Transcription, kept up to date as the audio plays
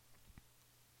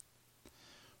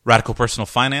Radical Personal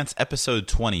Finance, episode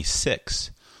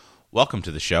 26. Welcome to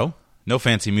the show. No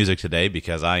fancy music today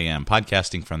because I am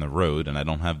podcasting from the road and I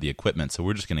don't have the equipment, so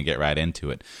we're just going to get right into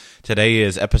it. Today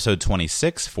is episode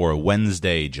 26 for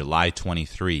Wednesday, July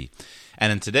 23.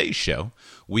 And in today's show,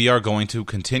 we are going to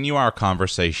continue our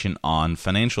conversation on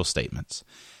financial statements.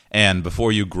 And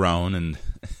before you groan and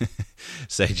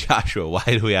say, Joshua, why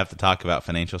do we have to talk about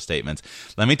financial statements?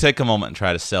 Let me take a moment and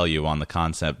try to sell you on the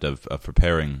concept of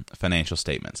preparing financial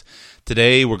statements.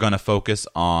 Today, we're going to focus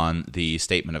on the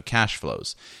statement of cash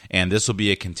flows. And this will be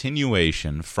a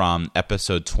continuation from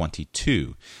episode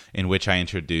 22, in which I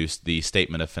introduced the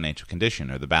statement of financial condition,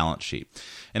 or the balance sheet.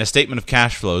 And a statement of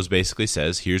cash flows basically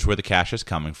says, here's where the cash is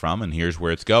coming from, and here's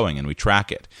where it's going, and we track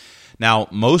it. Now,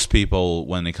 most people,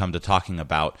 when they come to talking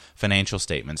about financial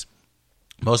statements,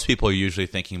 most people are usually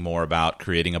thinking more about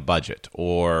creating a budget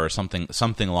or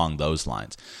something along those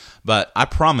lines. But I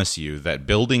promise you that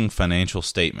building financial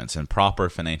statements and proper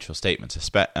financial statements,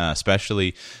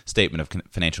 especially statement of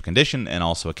financial condition and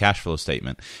also a cash flow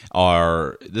statement,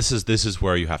 this is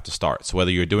where you have to start. So whether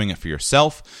you're doing it for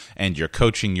yourself and you're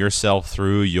coaching yourself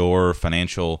through your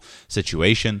financial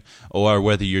situation, or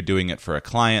whether you're doing it for a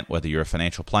client, whether you're a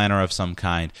financial planner of some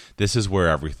kind, this is where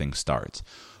everything starts.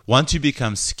 Once you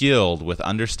become skilled with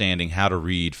understanding how to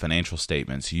read financial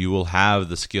statements, you will have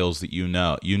the skills that you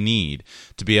need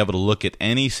to be able to look at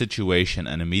any situation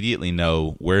and immediately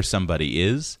know where somebody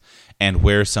is and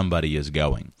where somebody is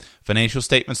going. Financial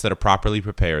statements that are properly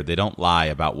prepared, they don't lie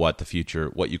about what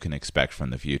you can expect from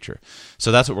the future.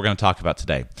 So that's what we're going to talk about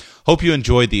today. Hope you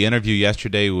enjoyed the interview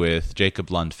yesterday with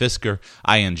Jacob Lund-Fisker.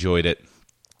 I enjoyed it.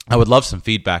 I would love some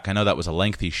feedback. I know that was a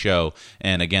lengthy show,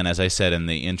 and again, as I said in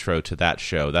the intro to that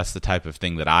show, that's the type of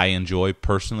thing that I enjoy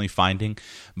personally finding,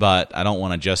 but I don't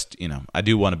want to just, I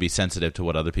do want to be sensitive to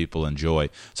what other people enjoy.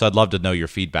 So I'd love to know your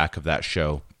feedback of that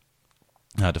show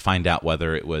to find out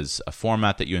whether it was a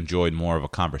format that you enjoyed, more of a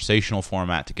conversational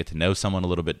format to get to know someone a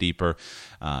little bit deeper.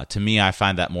 To me, I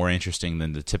find that more interesting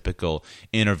than the typical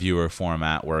interviewer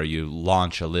format where you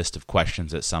launch a list of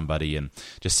questions at somebody and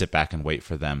just sit back and wait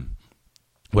for them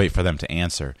to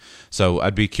answer. So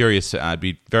I'd be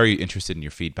very interested in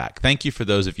your feedback. Thank you for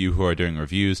those of you who are doing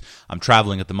reviews. I'm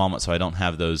traveling at the moment, so I don't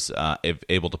have those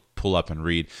able to pull up and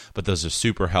read, but those are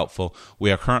super helpful.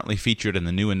 We are currently featured in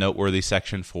the new and noteworthy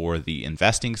section for the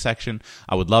investing section.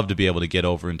 I would love to be able to get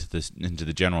over into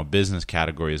the general business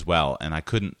category as well, and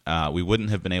we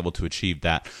wouldn't have been able to achieve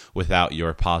that without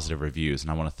your positive reviews, and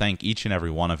I want to thank each and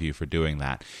every one of you for doing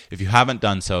that. If you haven't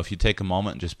done so, if you take a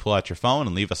moment and just pull out your phone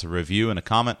and leave us a review and a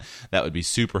comment, that would be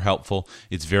super helpful.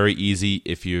 It's very easy.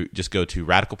 If you just go to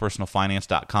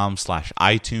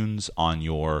radicalpersonalfinance.com/iTunes on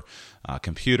your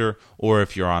computer, or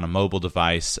if you're on a mobile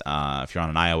device, if you're on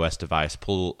an iOS device,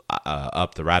 pull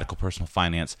up the Radical Personal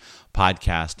Finance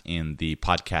podcast in the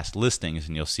podcast listings,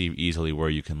 and you'll see easily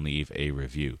where you can leave a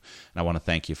review. And I want to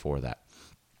thank you for that.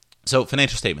 So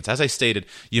financial statements, as I stated,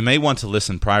 you may want to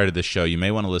listen prior to this show. You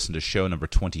may want to listen to show number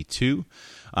 22,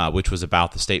 which was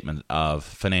about the statement of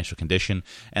financial condition.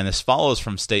 And this follows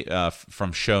from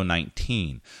show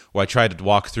 19, where I tried to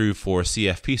walk through for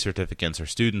CFP certificates or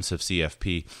students of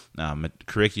CFP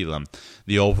curriculum,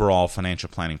 the overall financial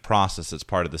planning process as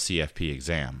part of the CFP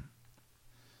exam.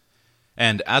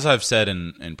 And as I've said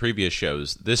in previous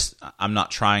shows, I'm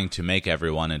not trying to make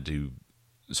everyone into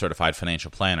certified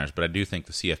financial planners, but I do think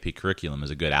the CFP curriculum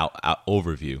is a good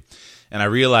overview. And I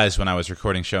realized when I was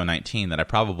recording show 19 that I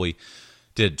probably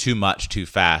did too much too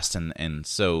fast, and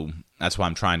so that's why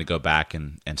I'm trying to go back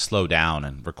and slow down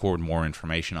and record more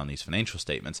information on these financial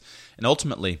statements. And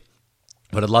ultimately,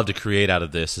 what I'd love to create out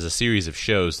of this is a series of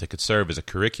shows that could serve as a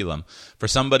curriculum for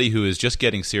somebody who is just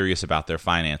getting serious about their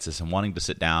finances and wanting to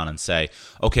sit down and say,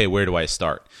 okay, where do I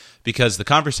start? Because the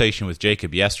conversation with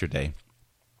Jacob yesterday,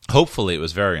 hopefully it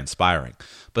was very inspiring.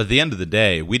 But at the end of the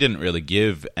day, we didn't really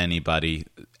give anybody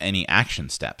any action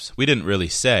steps. We didn't really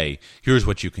say, here's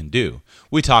what you can do.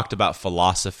 We talked about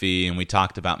philosophy, and we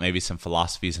talked about maybe some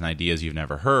philosophies and ideas you've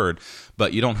never heard,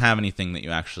 but you don't have anything that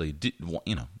you actually do.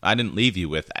 I didn't leave you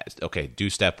with, okay, do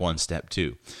step 1, step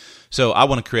 2. So I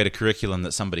want to create a curriculum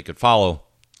that somebody could follow,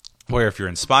 where if you're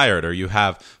inspired or you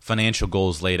have financial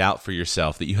goals laid out for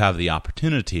yourself, that you have the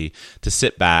opportunity to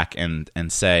sit back and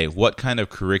say, what kind of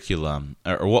curriculum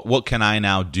or what can I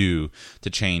now do to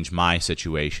change my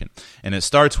situation? And it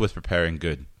starts with preparing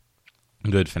good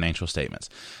good financial statements.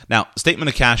 Now, statement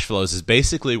of cash flows is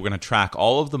basically we're going to track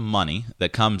all of the money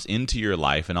that comes into your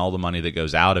life and all the money that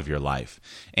goes out of your life.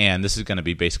 And this is going to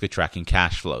be basically tracking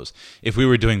cash flows. If we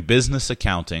were doing business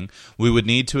accounting, we would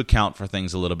need to account for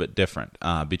things a little bit different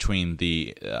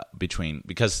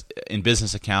because in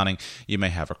business accounting, you may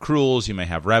have accruals, you may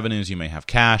have revenues, you may have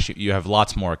cash, you have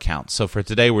lots more accounts. So for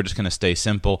today, we're just going to stay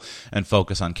simple and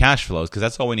focus on cash flows because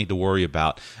that's all we need to worry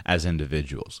about as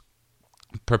individuals.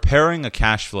 Preparing a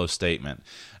cash flow statement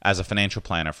as a financial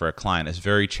planner for a client is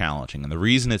very challenging. And the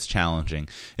reason it's challenging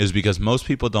is because most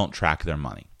people don't track their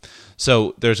money.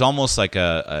 So there's almost like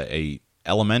a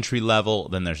elementary level,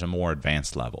 then there's a more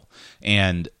advanced level.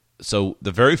 And so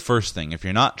the very first thing, if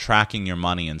you're not tracking your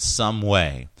money in some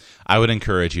way, I would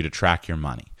encourage you to track your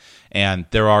money. And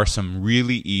there are some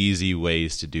really easy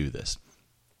ways to do this.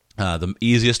 The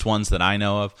easiest ones that I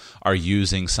know of are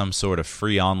using some sort of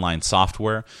free online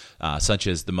software, such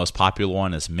as the most popular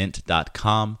one is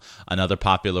Mint.com. Another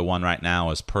popular one right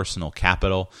now is Personal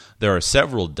Capital. There are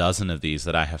several dozen of these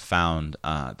that I have found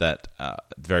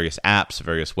various apps,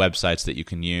 various websites that you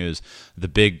can use.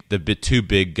 The two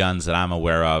big guns that I'm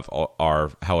aware of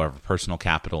are, however, Personal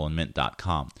Capital and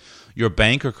Mint.com. Your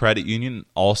bank or credit union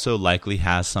also likely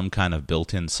has some kind of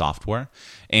built-in software,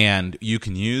 and you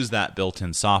can use that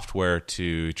built-in software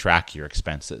to track your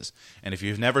expenses. And if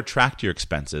you've never tracked your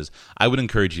expenses, I would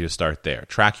encourage you to start there.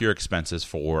 Track your expenses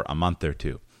for a month or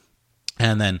two.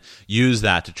 And then use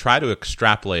that to try to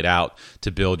extrapolate out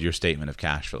to build your statement of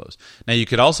cash flows. Now, you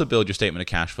could also build your statement of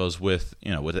cash flows with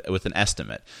an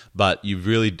estimate, but you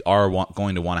really are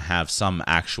going to want to have some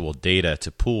actual data to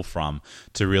pull from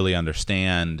to really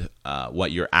understand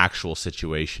what your actual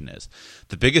situation is.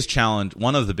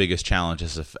 One of the biggest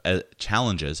challenges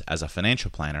as a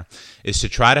financial planner is to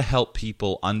try to help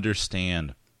people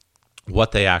understand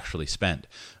what they actually spend.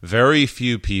 Very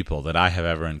few people that I have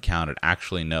ever encountered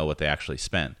actually know what they actually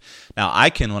spend. Now,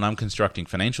 when I'm constructing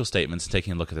financial statements and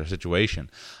taking a look at their situation,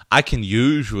 I can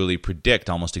usually predict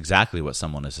almost exactly what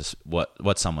someone is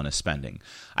spending.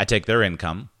 I take their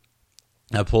income,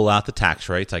 I pull out the tax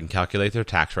rates. I can calculate their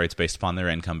tax rates based upon their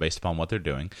income, based upon what they're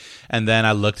doing. And then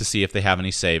I look to see if they have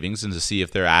any savings and to see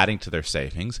if they're adding to their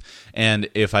savings. And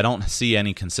if I don't see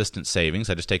any consistent savings,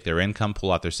 I just take their income,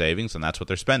 pull out their savings, and that's what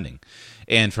they're spending.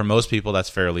 And for most people, that's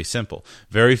fairly simple.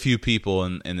 Very few people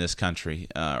in this country,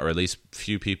 or at least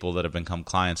few people that have become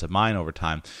clients of mine over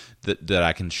time, that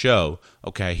I can show,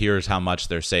 okay, here's how much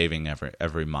they're saving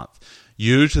every month.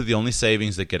 Usually the only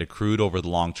savings that get accrued over the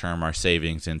long term are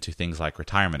savings into things like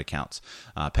retirement accounts,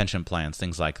 pension plans,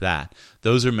 things like that.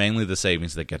 Those are mainly the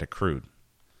savings that get accrued.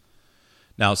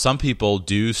 Now, some people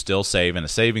do still save in a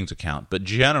savings account, but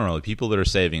generally people that are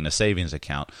saving in a savings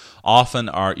account often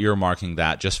are earmarking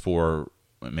that just for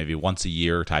maybe once a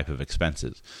year type of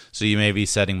expenses. So you may be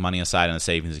setting money aside in a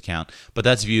savings account, but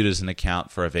that's viewed as an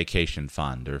account for a vacation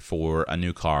fund or for a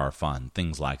new car fund,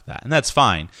 things like that. And that's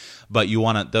fine, but you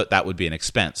want that would be an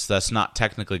expense. That's not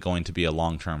technically going to be a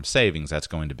long-term savings. That's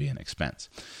going to be an expense.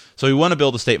 So we want to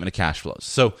build a statement of cash flows.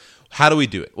 So how do we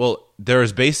do it? Well,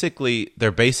 there's basically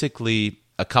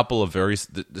a couple of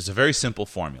there's a very simple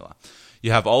formula.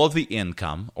 You have all of the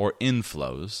income or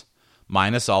inflows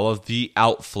minus all of the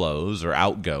outflows or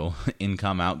outgo,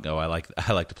 income, outgo. I like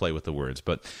to play with the words,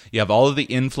 but you have all of the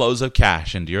inflows of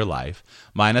cash into your life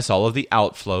minus all of the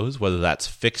outflows, whether that's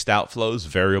fixed outflows,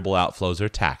 variable outflows, or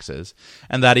taxes,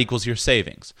 and that equals your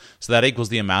savings. So that equals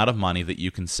the amount of money that you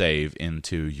can save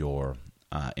into your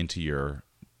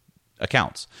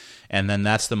accounts, and then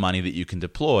that's the money that you can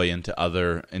deploy into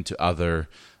other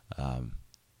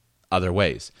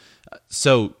ways.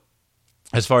 So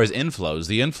as far as inflows,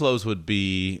 the inflows would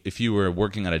be, if you were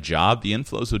working at a job, the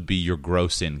inflows would be your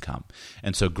gross income.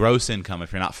 And so gross income,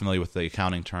 if you're not familiar with the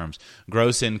accounting terms,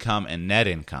 gross income and net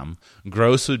income,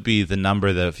 gross would be the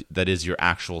number that is your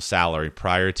actual salary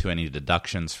prior to any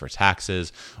deductions for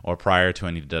taxes or prior to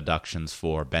any deductions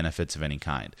for benefits of any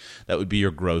kind. That would be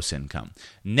your gross income.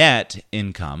 Net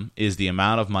income is the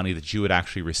amount of money that you would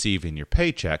actually receive in your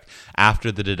paycheck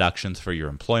after the deductions for your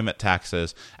employment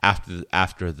taxes,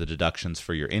 after the deductions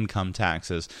for your income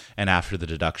taxes, and after the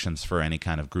deductions for any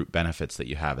kind of group benefits that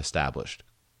you have established.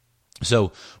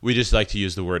 So we just like to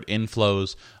use the word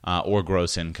inflows or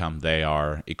gross income. They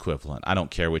are equivalent. I don't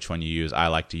care which one you use. I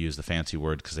like to use the fancy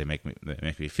word because they make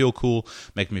me feel cool,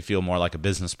 make me feel more like a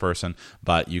business person,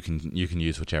 but you can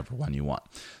use whichever one you want.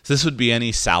 So this would be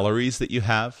any salaries that you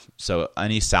have. So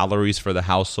any salaries for the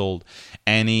household,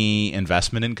 any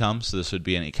investment income. So this would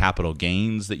be any capital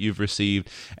gains that you've received,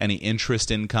 any interest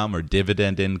income or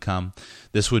dividend income.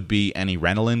 This would be any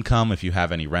rental income if you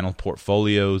have any rental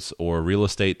portfolios or real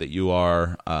estate that you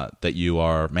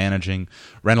are managing,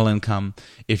 rental income.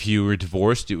 If you were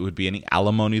divorced, it would be any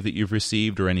alimony that you've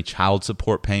received or any child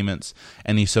support payments,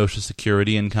 any Social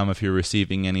Security income if you're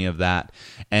receiving any of that,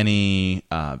 any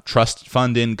trust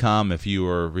fund income if you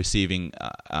were receiving,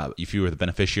 if you were the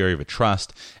beneficiary of a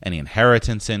trust, any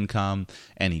inheritance income,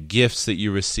 any gifts that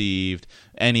you received,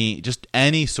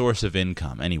 any source of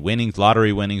income, any winnings,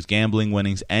 lottery winnings, gambling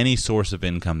winnings, any source of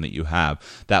income that you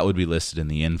have, that would be listed in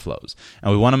the inflows.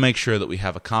 And we want to make sure that we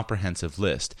have a comprehensive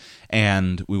list,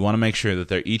 and we want to make sure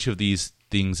that each of these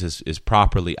things is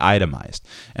properly itemized.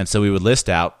 And so we would list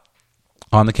out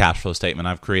on the cash flow statement.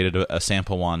 I've created a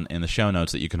sample one in the show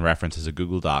notes that you can reference as a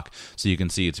Google Doc, so you can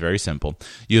see it's very simple.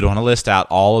 You'd want to list out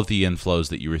all of the inflows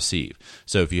that you receive.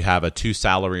 So if you have a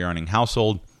 2-salary earning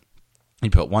household, you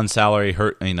put one salary,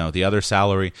 the other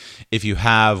salary. If you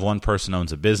have one person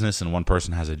owns a business and one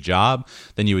person has a job,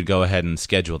 then you would go ahead and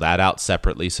schedule that out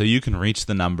separately so you can reach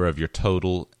the number of your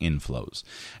total inflows.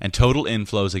 And total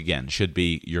inflows, again, should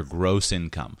be your gross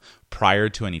income prior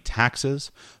to any taxes,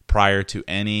 prior to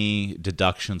any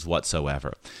deductions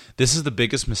whatsoever. This is the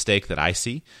biggest mistake that I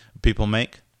see people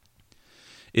make,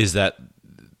 is that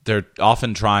they're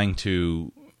often trying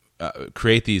to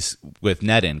create these with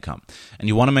net income, and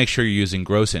you want to make sure you're using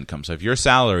gross income. So if your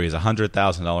salary is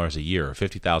 $100,000 a year or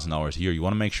 $50,000 a year, you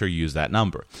want to make sure you use that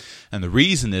number. And the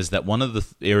reason is that one of the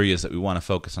areas that we want to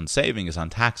focus on saving is on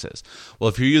taxes. Well,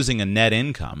 if you're using a net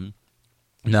income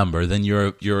number, then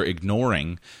you're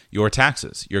ignoring your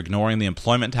taxes. You're ignoring the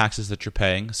employment taxes that you're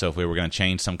paying. So if we were going to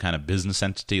change some kind of business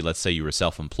entity, let's say you were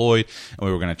self-employed, and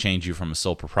we were going to change you from a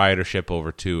sole proprietorship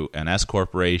over to an S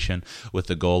corporation with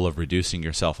the goal of reducing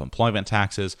your self-employment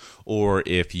taxes, or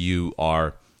if you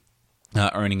are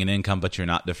earning an income but you're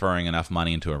not deferring enough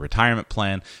money into a retirement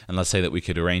plan, and let's say that we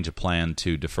could arrange a plan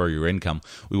to defer your income,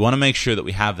 we want to make sure that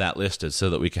we have that listed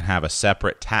so that we can have a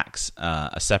separate tax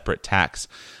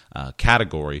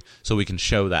category so we can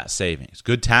show that savings.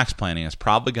 Good tax planning is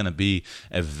probably going to be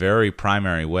a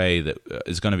primary way that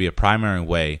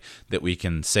we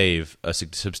can save a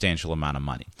substantial amount of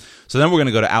money. So then we're going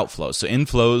to go to outflows. So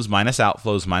inflows minus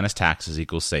outflows minus taxes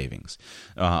equals savings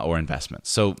or investments.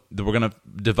 So we're going to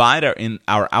divide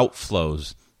our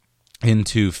outflows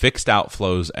into fixed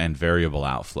outflows and variable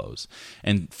outflows.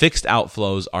 And fixed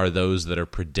outflows are those that are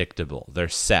predictable. They're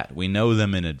set. We know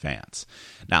them in advance.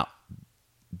 Now,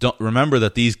 don't remember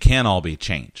that these can all be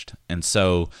changed. And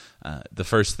so the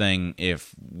first thing,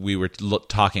 if we were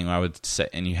talking, I would say,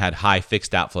 and you had high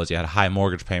fixed outflows, you had a high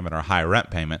mortgage payment or a high rent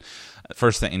payment,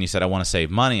 first thing, and you said, I want to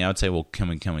save money, I would say, well, can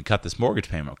we cut this mortgage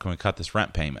payment? Can we cut this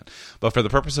rent payment? But for the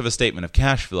purpose of a statement of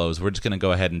cash flows, we're just going to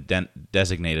go ahead and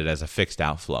designate it as a fixed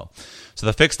outflow. So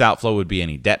the fixed outflow would be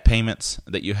any debt payments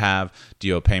that you have. Do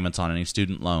you owe payments on any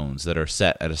student loans that are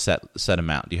set at a set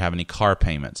amount? Do you have any car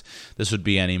payments? This would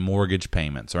be any mortgage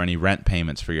payments or any rent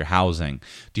payments for your housing.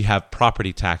 Do you have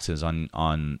property taxes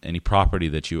on any property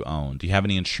that you own? Do you have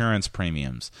any insurance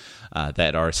premiums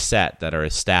that are set, that are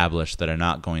established, that are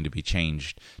not going to be changing?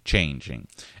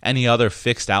 Any other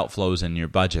fixed outflows in your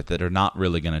budget that are not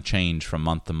really going to change from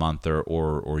month to month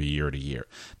or year to year?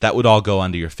 That would all go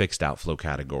under your fixed outflow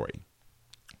category.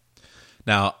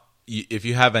 Now, if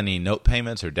you have any note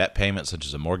payments or debt payments, such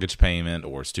as a mortgage payment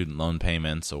or student loan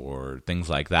payments or things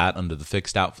like that under the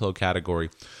fixed outflow category,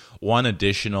 one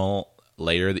additional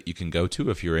layer that you can go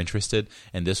to if you're interested,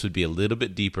 and this would be a little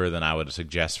bit deeper than I would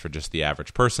suggest for just the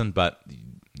average person, but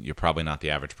you're probably not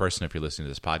the average person if you're listening to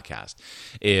this podcast,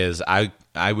 is I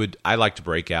like to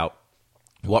break out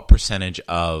what percentage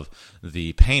of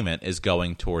the payment is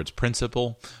going towards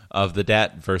principal of the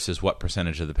debt versus what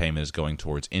percentage of the payment is going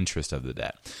towards interest of the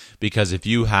debt. Because if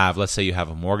you have, let's say you have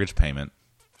a mortgage payment,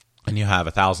 and you have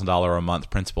 $1,000 a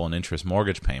month principal and interest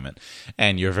mortgage payment,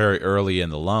 and you're very early in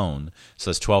the loan,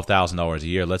 so it's $12,000 a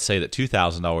year. Let's say that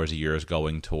 $2,000 a year is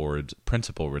going towards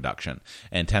principal reduction,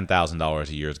 and $10,000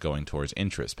 a year is going towards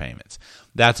interest payments.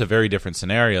 That's a very different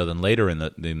scenario than later in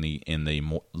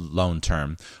the loan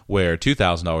term, where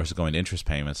 $2,000 is going to interest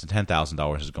payments and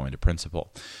 $10,000 is going to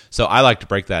principal. So I like to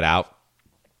break that out.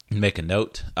 Make a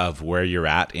note of where you're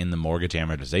at in the mortgage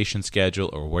amortization schedule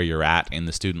or where you're at in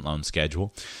the student loan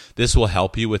schedule. This will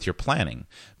help you with your planning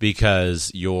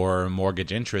because your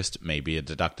mortgage interest may be a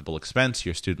deductible expense,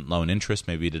 your student loan interest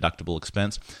may be a deductible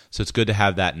expense. So it's good to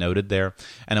have that noted there.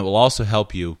 And it will also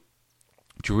help you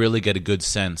to really get a good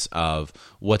sense of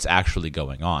what's actually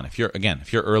going on. If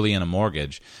you're early in a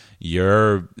mortgage,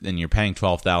 you're paying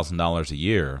 $12,000 a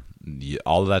year,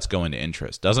 all of that's going to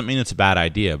interest. Doesn't mean it's a bad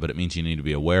idea, but it means you need to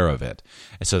be aware of it,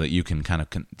 so that you can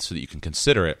so that you can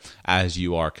consider it as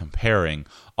you are comparing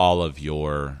all of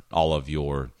your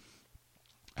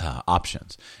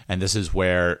options. And this is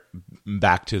where,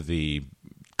 back to the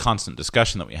constant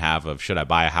discussion that we have of should I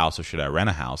buy a house or should I rent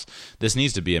a house, this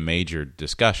needs to be a major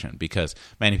discussion, because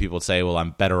many people say, well,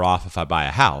 I'm better off if I buy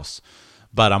a house,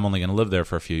 but I'm only going to live there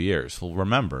for a few years. Well,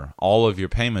 remember, all of your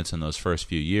payments in those first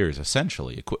few years,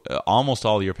 essentially, almost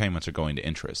all of your payments are going to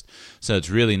interest. So it's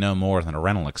really no more than a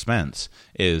rental expense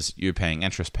is you're paying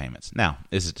interest payments. Now,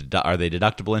 are they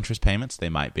deductible interest payments? They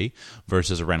might be.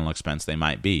 Versus a rental expense? They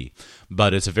might be.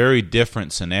 But it's a very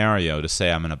different scenario to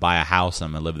say I'm going to buy a house and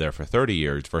I'm going to live there for 30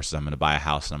 years versus I'm going to buy a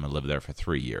house and I'm going to live there for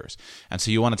 3 years. And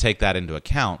so you want to take that into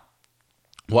account.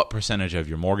 What percentage of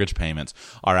your mortgage payments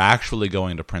are actually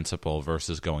going to principal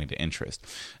versus going to interest?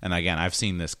 And again, I've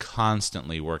seen this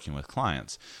constantly working with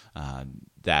clients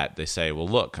that they say, well,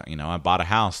 look, I bought a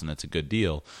house and it's a good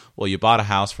deal. Well, you bought a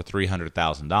house for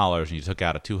 $300,000 and you took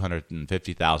out a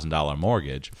 $250,000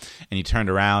 mortgage, and you turned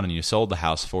around and you sold the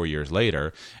house 4 years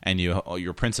later, and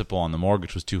your principal on the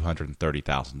mortgage was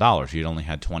 $230,000. You'd only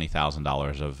had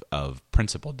 $20,000 of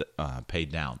principal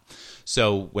paid down.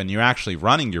 So when you're actually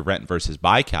running your rent versus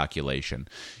buy calculation,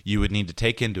 you would need to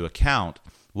take into account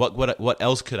what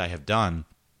else could I have done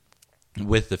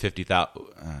with the $50,000,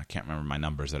 I can't remember my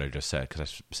numbers that I just said because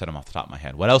I said them off the top of my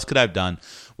head. What else could I have done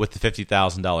with the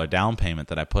 $50,000 down payment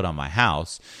that I put on my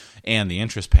house and the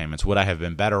interest payments? Would I have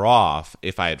been better off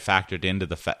if I had factored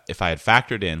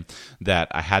in that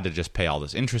I had to just pay all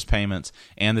this interest payments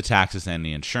and the taxes and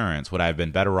the insurance? Would I have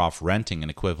been better off renting an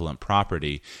equivalent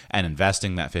property and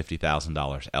investing that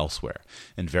 $50,000 elsewhere?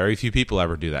 And very few people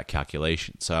ever do that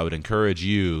calculation. So I would encourage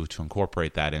you to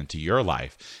incorporate that into your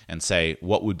life and say,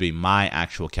 what would be my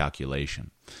actual calculation?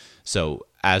 So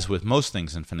as with most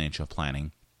things in financial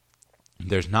planning,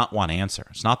 there's not one answer.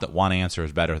 It's not that one answer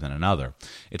is better than another.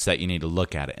 It's that you need to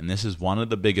look at it. And this is one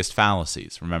of the biggest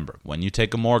fallacies. Remember, when you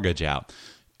take a mortgage out,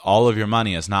 all of your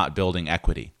money is not building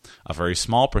equity. A very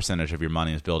small percentage of your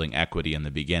money is building equity in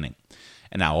the beginning.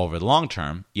 And now over the long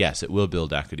term, yes, it will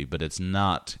build equity, but it's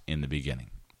not in the beginning.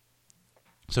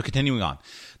 So continuing on,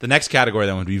 the next category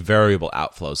then would be variable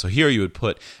outflows. So here you would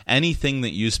put anything that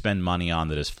you spend money on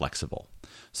that is flexible.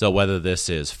 So whether this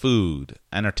is food,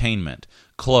 entertainment,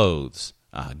 clothes,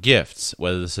 gifts,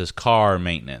 whether this is car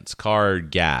maintenance, car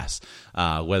gas,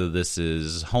 whether this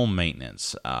is home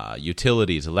maintenance,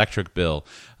 utilities, electric bill,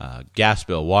 gas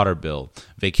bill, water bill,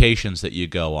 vacations that you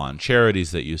go on,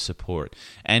 charities that you support,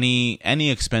 any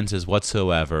expenses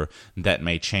whatsoever that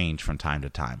may change from time to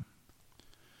time.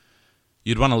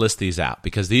 You'd want to list these out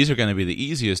because these are going to be the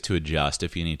easiest to adjust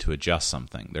if you need to adjust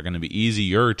something. They're going to be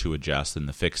easier to adjust than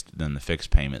the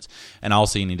fixed payments. And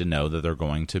also you need to know that they're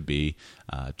going to be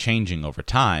changing over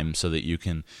time so that you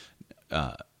can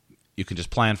just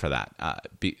plan for that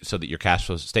so that your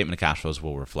statement of cash flows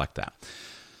will reflect that.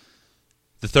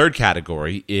 The third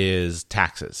category is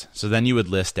taxes. So then you would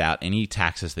list out any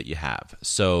taxes that you have.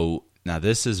 So now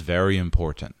this is very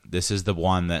important. This is the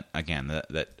one that, again,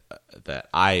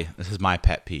 this is my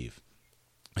pet peeve,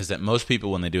 is that most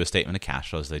people, when they do a statement of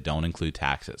cash flows, they don't include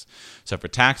taxes. So for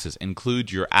taxes,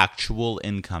 include your actual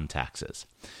income taxes.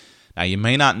 Now, you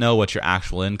may not know what your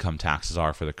actual income taxes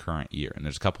are for the current year, and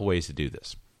there's a couple ways to do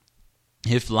this.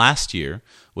 If last year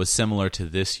was similar to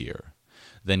this year,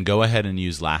 then go ahead and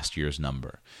use last year's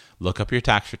number. Look up your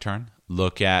tax return,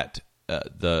 look at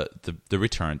the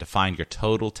return to find your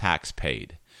total tax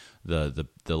paid. The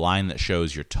line that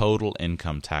shows your total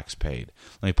income tax paid.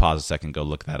 Let me pause a second, go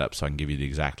look that up so I can give you the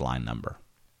exact line number.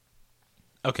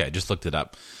 Okay, just looked it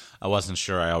up. I wasn't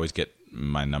sure. I always get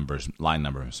my line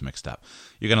numbers mixed up.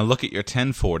 You're going to look at your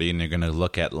 1040 and you're going to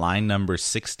look at line number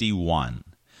 61.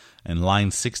 And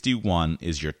line 61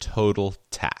 is your total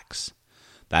tax.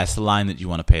 That's the line that you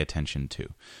want to pay attention to.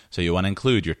 So you want to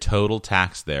include your total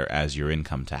tax there as your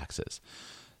income taxes.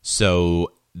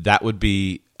 So that would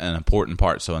be an important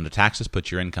part. So under taxes, put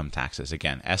your income taxes.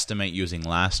 Again, estimate using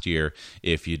last year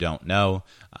if you don't know.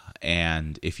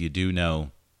 And if you do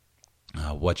know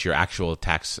what your actual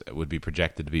tax would be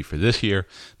projected to be for this year,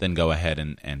 then go ahead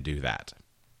and do that.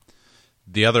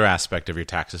 The other aspect of your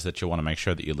taxes that you'll want to make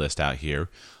sure that you list out here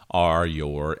are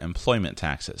your employment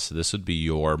taxes. So this would be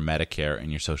your Medicare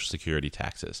and your Social Security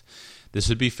taxes. This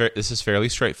is fairly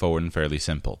straightforward and fairly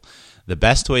simple. The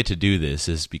best way to do this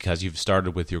is, because you've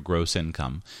started with your gross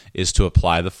income, is to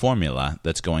apply the formula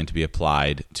that's going to be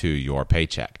applied to your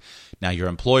paycheck. Now, your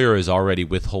employer is already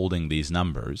withholding these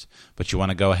numbers, but you want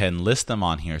to go ahead and list them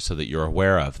on here so that you're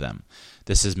aware of them.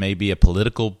 This is maybe a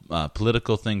political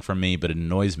thing for me, but it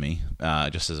annoys me,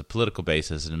 just as a political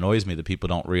basis. It annoys me that people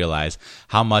don't realize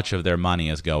how much of their money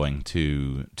is going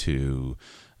to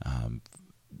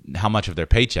how much of their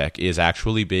paycheck is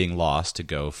actually being lost to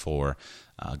go for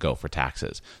go for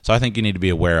taxes. So I think you need to be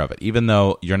aware of it. Even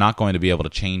though you're not going to be able to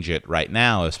change it right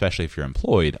now, especially if you're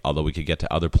employed, although we could get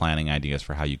to other planning ideas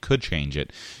for how you could change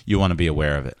it, you want to be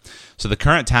aware of it. So the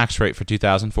current tax rate for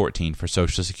 2014 for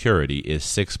Social Security is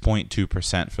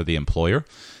 6.2% for the employer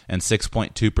and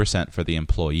 6.2% for the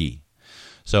employee.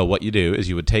 So what you do is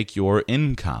you would take your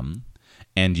income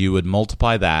and you would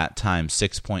multiply that times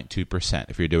 6.2%.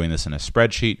 If you're doing this in a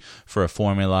spreadsheet for a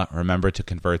formula, remember to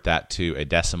convert that to a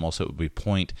decimal, so it would be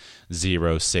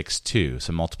 0.062.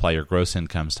 So multiply your gross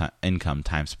income times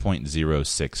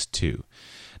 0.062.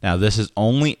 Now, this is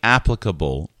only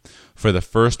applicable for the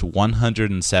first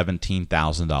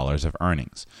 $117,000 of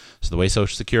earnings. So the way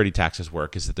Social Security taxes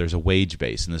work is that there's a wage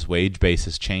base, and this wage base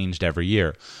is changed every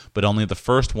year, but only the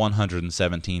first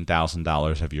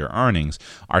 $117,000 of your earnings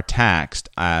are taxed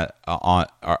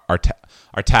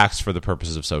taxed for the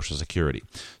purposes of Social Security.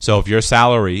 So if your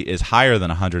salary is higher than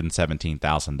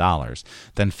 $117,000,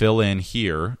 then fill in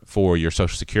here for your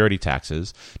Social Security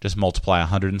taxes. Just multiply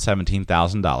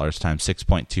 $117,000 times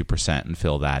 6.2% and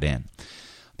fill that in.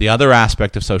 The other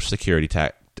aspect of Social Security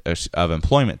of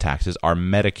employment taxes are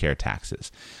Medicare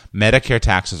taxes. Medicare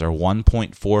taxes are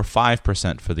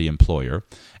 1.45% for the employer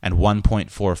and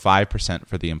 1.45%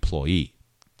 for the employee.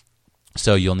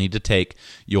 So you'll need to take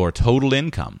your total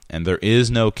income, and there is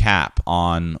no cap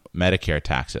on Medicare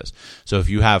taxes. So if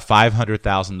you have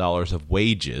 $500,000 of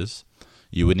wages,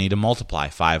 you would need to multiply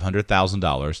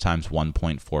 $500,000 times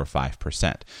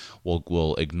 1.45%.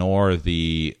 We'll ignore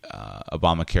the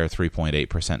Obamacare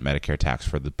 3.8% Medicare tax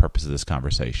for the purpose of this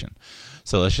conversation.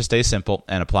 So let's just stay simple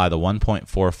and apply the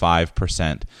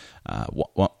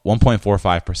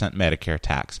 1.45% Medicare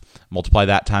tax. Multiply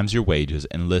that times your wages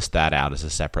and list that out as a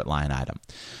separate line item.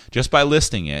 Just by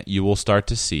listing it, you will start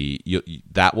to see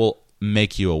that will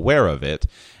make you aware of it,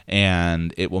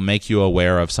 and it will make you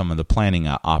aware of some of the planning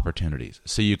opportunities.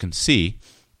 So you can see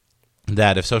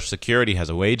that if Social Security has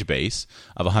a wage base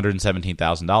of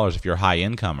 $117,000, if you're a high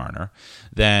income earner,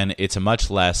 then it's much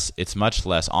less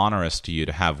onerous to you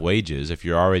to have wages if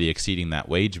you're already exceeding that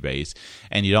wage base,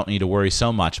 and you don't need to worry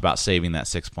so much about saving that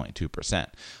 6.2%.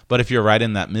 But if you're right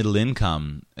in that middle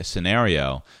income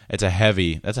scenario, that's a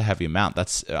heavy amount.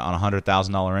 That's on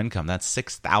 $100,000 income. That's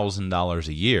 $6,000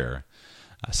 a year.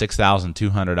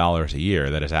 $6,200 a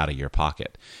year that is out of your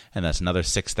pocket, and that's another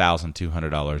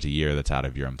 $6,200 a year that's out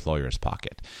of your employer's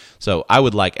pocket. So I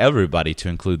would like everybody to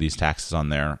include these taxes on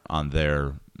their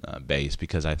base,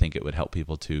 because I think it would help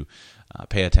people to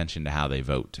pay attention to how they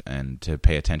vote and to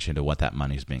pay attention to what that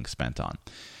money is being spent on.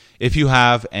 If you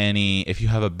have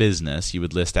a business, you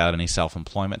would list out any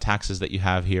self-employment taxes that you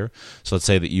have here. So let's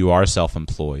say that you are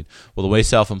self-employed. Well, the way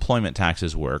self-employment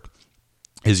taxes work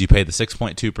is you pay the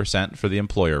 6.2% for the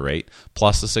employer rate,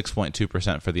 plus the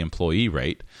 6.2% for the employee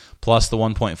rate, plus the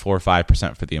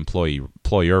 1.45% for the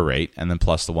employer rate, and then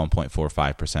plus the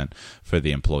 1.45% for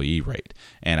the employee rate.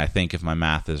 And I think if my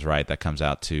math is right, that comes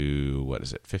out to,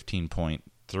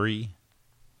 15.3?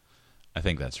 I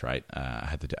think that's right.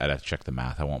 I'd have to check the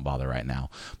math. I won't bother right now.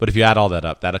 But if you add all that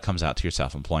up, that comes out to your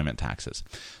self-employment taxes.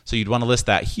 So you'd want to list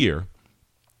that here,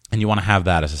 and you want to have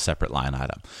that as a separate line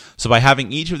item. So by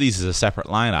having each of these as a separate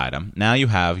line item, now you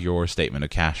have your statement of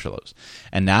cash flows.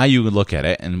 And now you can look at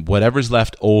it, and whatever's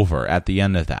left over at the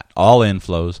end of that, all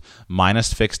inflows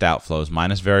minus fixed outflows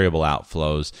minus variable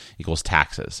outflows equals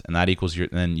taxes. And that equals at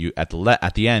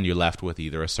the end, you're left with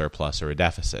either a surplus or a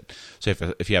deficit. So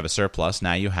if you have a surplus,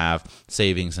 now you have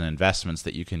savings and investments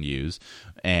that you can use,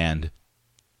 and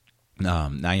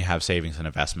now you have savings and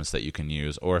investments that you can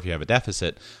use. Or if you have a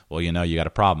deficit, well, you got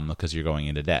a problem because you're going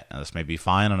into debt. Now, this may be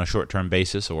fine on a short-term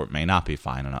basis, or it may not be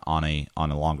fine on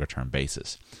a longer-term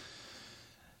basis.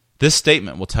 This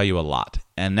statement will tell you a lot.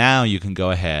 And now you can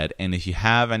go ahead, and if you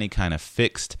have any kind of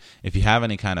fixed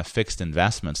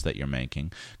investments that you're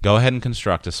making, go ahead and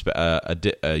construct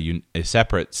a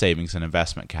separate savings and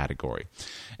investment category.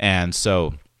 And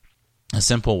so a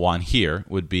simple one here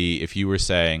would be if you were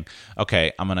saying,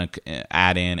 okay, I'm going to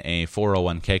add in a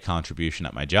 401k contribution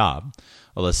at my job.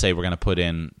 Well, let's say we're going to put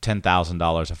in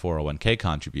 $10,000 of 401k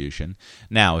contribution.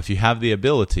 Now, if you have the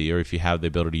ability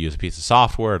to use a piece of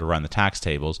software to run the tax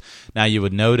tables, now you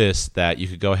would notice that you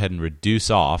could go ahead and reduce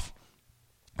off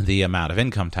the amount of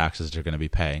income taxes you're going to be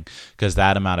paying, because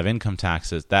that amount of income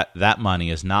taxes, that money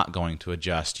is not going to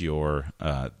adjust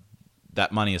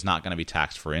that money is not going to be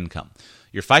taxed for income.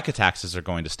 Your FICA taxes are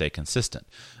going to stay consistent.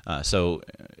 So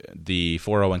the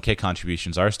 401k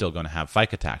contributions are still going to have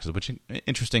FICA taxes, which is an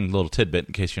interesting little tidbit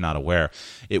in case you're not aware.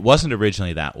 It wasn't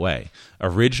originally that way.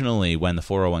 Originally, when the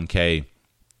 401k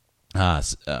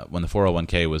when the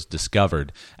 401k was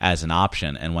discovered as an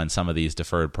option, and when some of these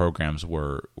deferred programs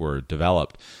were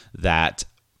developed, that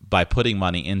by putting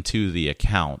money into the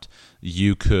account,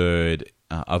 you could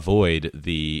avoid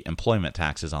the employment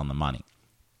taxes on the money.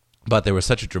 But there was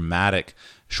such a dramatic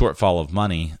shortfall of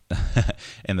money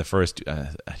in the first, I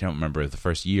don't remember, the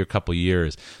first couple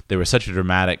years, there was such a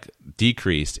dramatic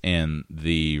decrease in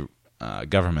the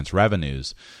government's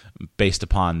revenues based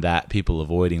upon that, people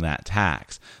avoiding that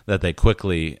tax, that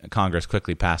Congress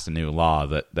quickly passed a new law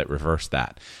that reversed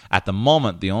that. At the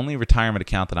moment, the only retirement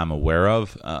account that I'm aware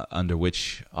of, under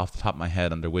which, off the top of my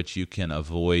head, under which you can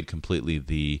avoid completely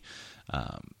the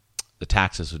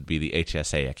taxes would be the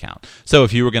HSA account. So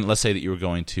if you were going to, let's say that you were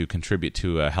going to contribute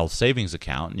to a health savings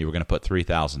account and you were going to put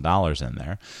 $3,000 in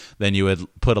there, then you would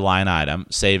put a line item,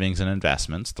 savings and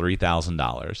investments,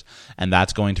 $3,000, and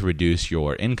that's going to reduce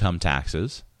your income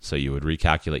taxes. So you would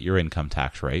recalculate your income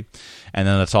tax rate, and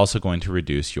then that's also going to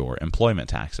reduce your employment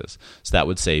taxes. So that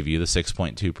would save you the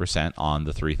 6.2% on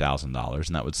the $3,000,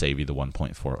 and that would save you the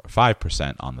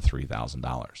 1.45% on the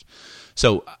 $3,000.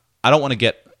 So I don't want to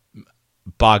get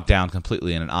bogged down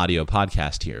completely in an audio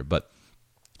podcast here, but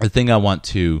the thing I want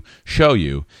to show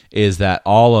you is that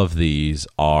all of these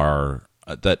are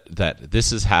that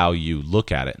this is how you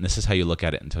look at it, and this is how you look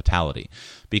at it in totality,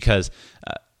 because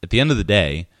at the end of the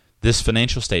day, this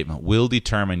financial statement will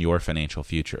determine your financial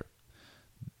future.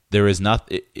 There is not,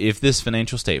 if this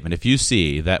financial statement, if you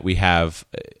see that we have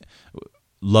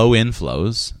low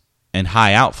inflows and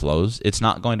high outflows, it's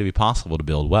not going to be possible to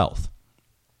build wealth.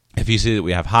 If you see that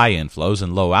we have high inflows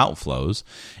and low outflows,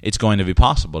 it's going to be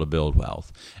possible to build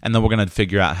wealth. And then we're going to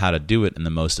figure out how to do it in the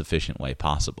most efficient way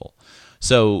possible.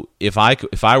 So if I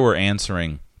were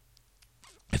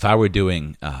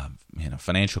doing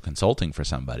financial consulting for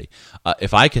somebody,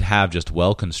 if I could have just a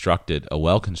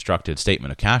well-constructed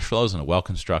statement of cash flows and a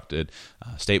well-constructed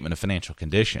statement of financial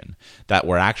condition that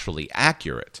were actually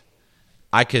accurate,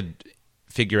 I could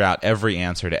figure out every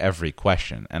answer to every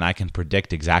question, and I can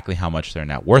predict exactly how much their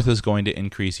net worth is going to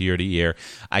increase year to year.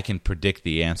 I can predict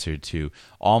the answer to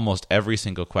almost every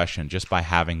single question just by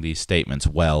having these statements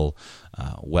well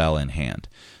in hand.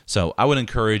 So I would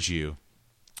encourage you,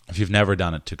 if you've never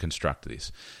done it, to construct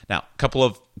these. Now,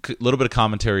 little bit of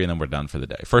commentary, and then we're done for the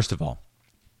day. First of all,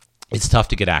 it's tough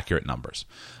to get accurate numbers.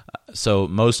 So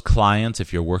most clients,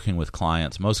 if you're working with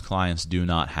clients, most clients do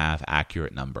not have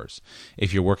accurate numbers.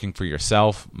 If you're working for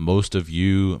yourself, most of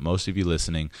you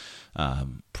listening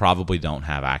probably don't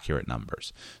have accurate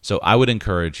numbers. So I would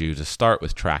encourage you to start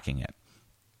with tracking it.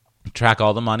 Track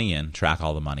all the money in, track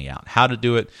all the money out. How to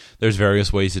do it? There's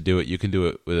various ways to do it. You can do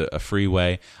it with a free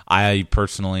way. I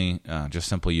personally just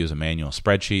simply use a manual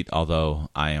spreadsheet,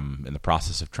 although I am in the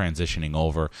process of transitioning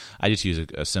over. I just use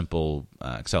a simple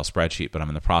Excel spreadsheet, but I'm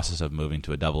in the process of moving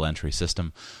to a double entry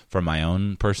system for my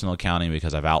own personal accounting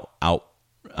because I'm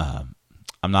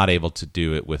not able to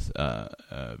do it with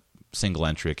single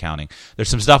entry accounting. There's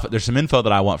some info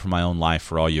that I want for my own life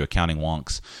for all you accounting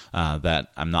wonks that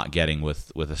I'm not getting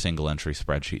with a single entry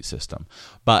spreadsheet system.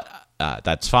 But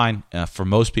that's fine for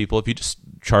most people if you just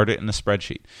chart it in a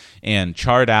spreadsheet and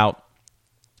chart out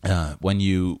when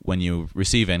you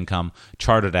receive income,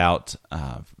 chart it out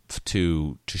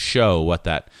to show what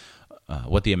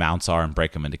the amounts are and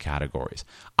break them into categories.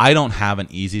 I don't have an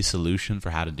easy solution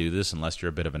for how to do this unless you're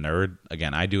a bit of a nerd.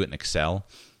 Again, I do it in Excel.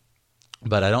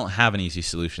 But I don't have an easy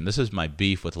solution. This is my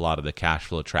beef with a lot of the cash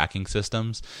flow tracking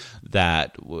systems,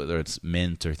 that whether it's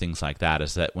Mint or things like that,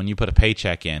 is that when you put a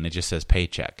paycheck in, it just says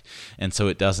paycheck. And so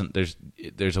it doesn't,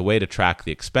 there's a way to track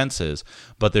the expenses,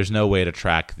 but there's no way to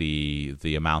track the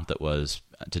amount that was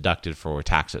deducted for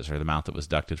taxes or the amount that was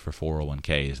deducted for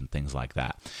 401ks and things like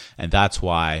that. And that's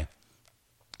why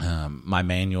my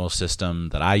manual system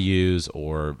that I use,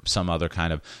 or some other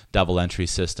kind of double entry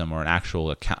system, or an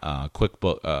actual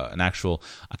QuickBook, an actual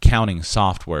accounting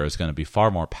software, is going to be far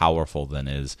more powerful than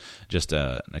is just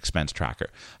an expense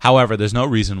tracker. However, there's no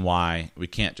reason why we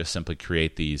can't just simply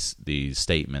create these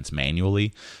statements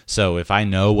manually. So if I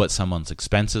know what someone's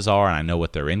expenses are and I know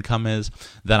what their income is,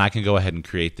 then I can go ahead and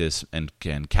create this and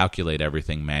can calculate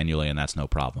everything manually, and that's no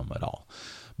problem at all.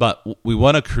 But we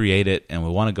want to create it and we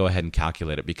want to go ahead and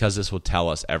calculate it because this will tell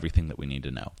us everything that we need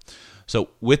to know. So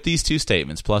with these two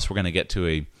statements, plus we're going to get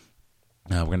to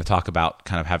we're going to talk about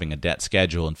kind of having a debt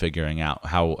schedule and figuring out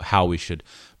how we should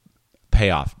pay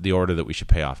off, the order that we should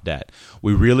pay off debt.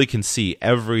 We really can see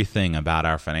everything about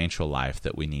our financial life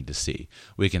that we need to see.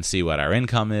 We can see what our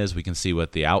income is. We can see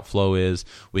what the outflow is.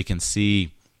 We can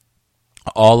see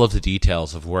all of the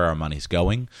details of where our money's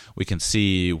going. We can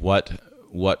see what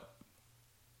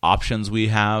options we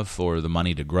have for the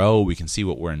money to grow. We can see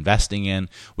what we're investing in.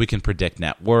 We can predict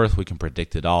net worth. We can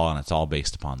predict it all, and it's all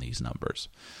based upon these numbers.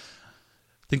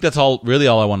 I think that's all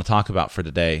I want to talk about for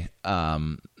today.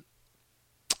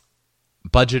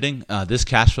 Budgeting. This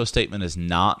cash flow statement is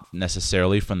not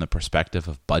necessarily from the perspective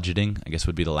of budgeting, I guess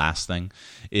would be the last thing,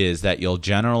 is that you'll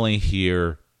generally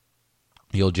hear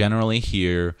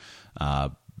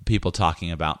people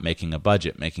talking about making a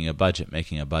budget. Making a budget,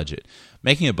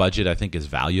 I think, is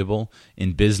valuable.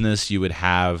 In business, you would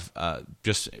have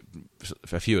just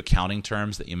a few accounting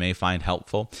terms that you may find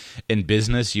helpful. In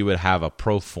business, you would have a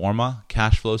pro forma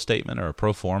cash flow statement or a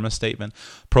pro forma statement.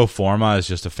 Pro forma is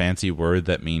just a fancy word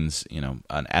that means,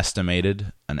 an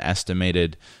estimated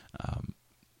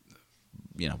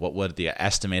what the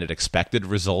estimated expected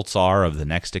results are of the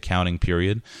next accounting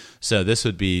period. So this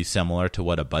would be similar to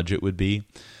what a budget would be.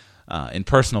 In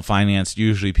personal finance,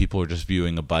 usually people are just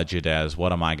viewing a budget as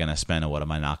what am I going to spend and what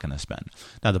am I not going to spend.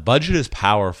 Now, the budget is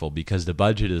powerful because the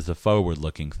budget is the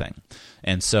forward-looking thing.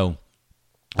 And so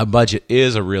a budget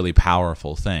is a really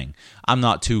powerful thing. I'm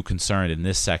not too concerned in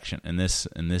this section, in this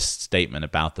statement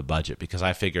about the budget, because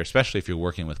I figure, especially if you're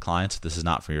working with clients, this is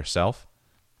not for yourself.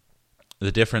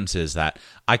 The difference is that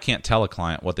I can't tell a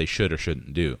client what they should or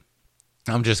shouldn't do.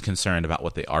 I'm just concerned about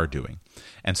what they are doing.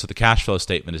 And so the cash flow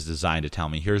statement is designed to tell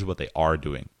me here's what they are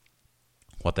doing,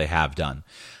 what they have done.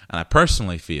 And I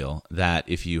personally feel that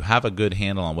if you have a good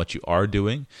handle on what you are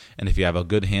doing, and if you have a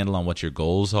good handle on what your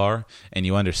goals are, and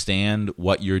you understand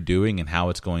what you're doing and how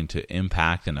it's going to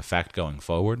impact and affect going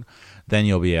forward, then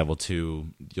you'll be able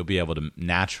to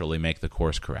naturally make the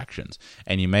course corrections.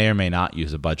 And you may or may not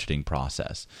use a budgeting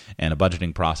process. And a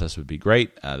budgeting process would be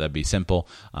great. That'd be simple.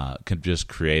 Could just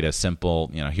create a simple,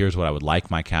 here's what I would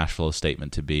like my cash flow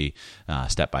statement to be,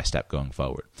 step by step going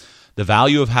forward. The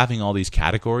value of having all these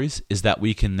categories is that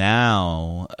we can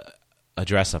now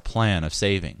address a plan of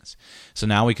savings. So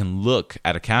now we can look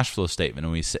at a cash flow statement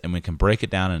and we can break it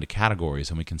down into categories,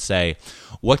 and we can say,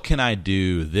 what can I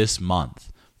do this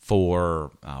month to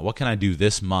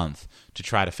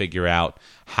try to figure out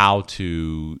how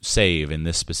to save in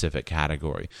this specific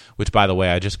category? Which, by the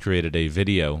way, I just created a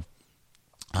video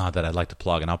that I'd like to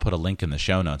plug, and I'll put a link in the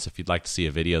show notes if you'd like to see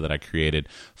a video that I created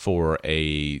for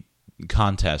a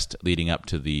contest leading up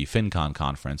to the FinCon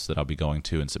conference that I'll be going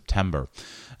to in September,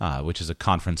 which is a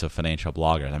conference of financial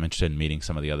bloggers. I'm interested in meeting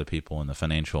some of the other people in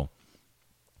the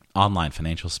online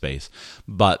financial space.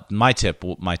 But my tip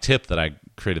that I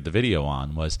created the video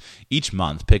on was each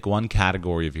month pick one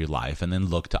category of your life and then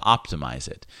look to optimize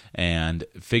it and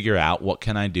figure out what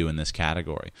can I do in this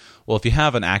category. Well, if you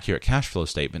have an accurate cash flow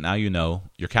statement, now you know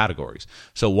your categories.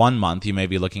 So one month you may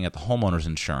be looking at the homeowner's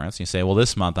insurance. You say, well,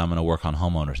 this month I'm going to work on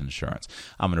homeowner's insurance.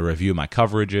 I'm going to review my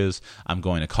coverages. I'm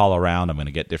going to call around. I'm going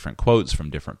to get different quotes from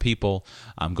different people.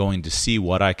 I'm going to see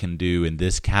what I can do in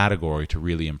this category to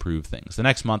really improve things. The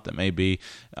next month it may be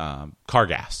car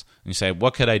gas. And you say,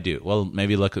 what could I do? Well,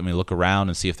 maybe look around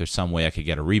and see if there's some way I could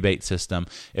get a rebate system,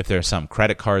 if there's some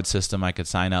credit card system I could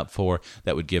sign up for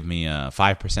that would give me a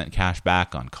 5% cash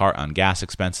back on gas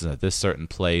expenses at this certain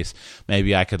place.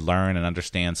 Maybe I could learn and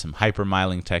understand some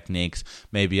hypermiling techniques.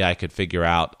 Maybe I could figure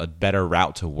out a better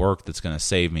route to work that's going to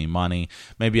save me money.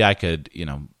 Maybe I could,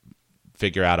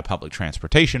 figure out a public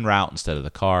transportation route instead of the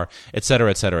car, et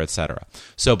cetera, et cetera, et cetera.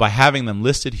 So by having them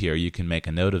listed here, you can make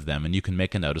a note of them, and you can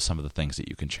make a note of some of the things that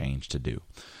you can change to do.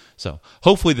 So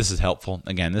hopefully this is helpful.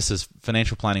 Again, this is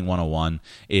Financial Planning 101.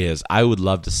 I would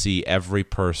love to see every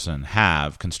person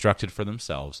have constructed for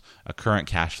themselves a current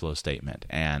cash flow statement.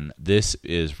 And this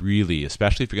is really,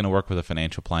 especially if you're going to work with a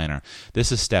financial planner,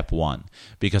 this is step one.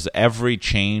 Because every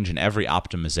change and every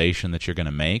optimization that you're going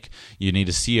to make, you need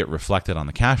to see it reflected on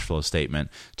the cash flow statement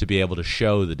to be able to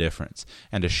show the difference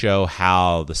and to show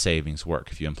how the savings work.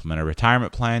 If you implement a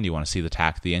retirement plan, you want to see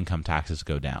the income taxes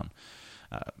go down.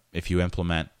 If you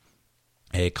implement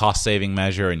a cost-saving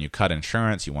measure and you cut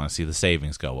insurance, you want to see the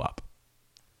savings go up.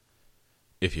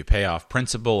 If you pay off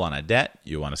principal on a debt,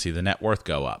 you want to see the net worth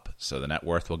go up. So the net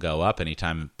worth will go up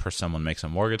anytime someone makes a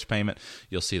mortgage payment.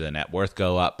 You'll see the net worth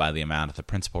go up by the amount of the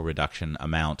principal reduction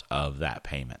amount of that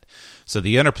payment. So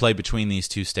the interplay between these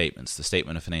two statements, the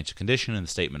statement of financial condition and the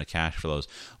statement of cash flows,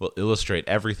 will illustrate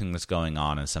everything that's going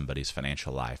on in somebody's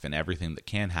financial life and everything that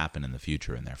can happen in the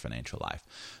future in their financial life.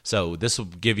 So this will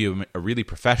give you a really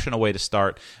professional way to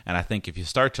start, and I think if you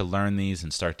start to learn these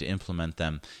and start to implement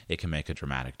them, it can make a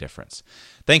dramatic difference.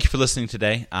 Thank you for listening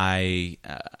today. I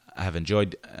have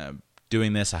enjoyed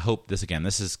doing this. I hope this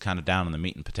is kind of down on the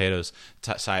meat and potatoes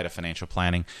side of financial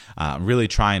planning. I'm really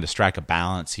trying to strike a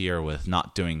balance here with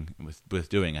not doing with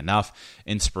doing enough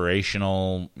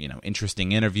inspirational,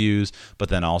 interesting interviews, but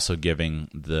then also giving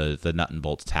the nut and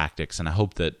bolts tactics. And I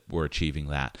hope that we're achieving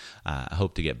that. I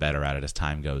hope to get better at it as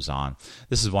time goes on.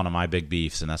 This is one of my big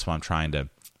beefs, and that's why I'm trying to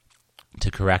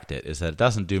correct it, is that it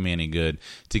doesn't do me any good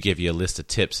to give you a list of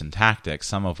tips and tactics,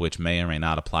 some of which may or may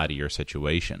not apply to your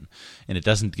situation. And it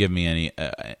doesn't give me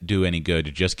do any good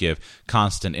to just give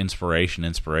constant inspiration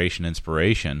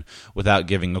without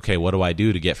giving, okay, what do I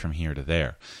do to get from here to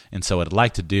there? And so what I'd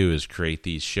like to do is create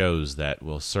these shows that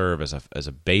will serve as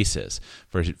a basis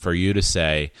for you to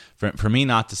say, for me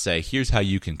not to say, here's how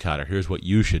you can cut, or here's what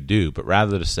you should do, but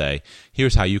rather to say,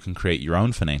 here's how you can create your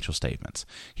own financial statements.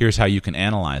 Here's how you can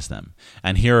analyze them.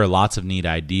 And here are lots of neat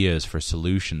ideas for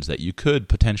solutions that you could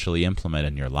potentially implement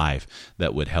in your life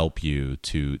that would help you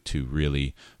to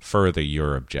really further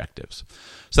your objectives.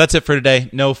 So that's it for today.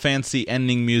 No fancy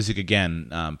ending music again.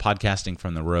 Podcasting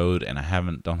from the road, and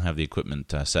I don't have the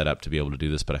equipment set up to be able to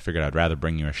do this, but I figured I'd rather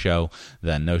bring you a show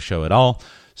than no show at all.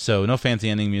 So no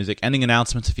fancy ending music. Ending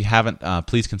announcements. If you haven't,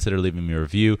 please consider leaving me a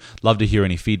review. Love to hear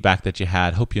any feedback that you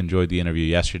had. Hope you enjoyed the interview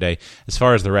yesterday. As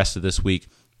far as the rest of this week,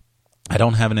 I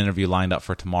don't have an interview lined up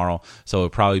for tomorrow, so we'll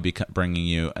probably be bringing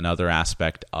you another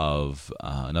aspect of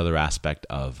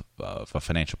a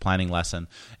financial planning lesson,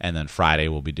 and then Friday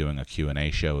we'll be doing a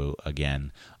Q&A show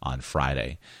again on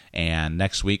Friday. And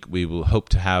next week we will hope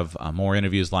to have more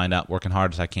interviews lined up. Working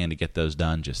hard as I can to get those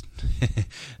done. Just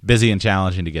busy and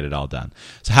challenging to get it all done.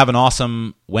 So have an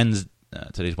awesome Wednesday.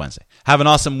 Today's Wednesday. Have an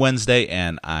awesome Wednesday,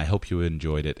 and I hope you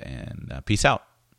enjoyed it. And peace out.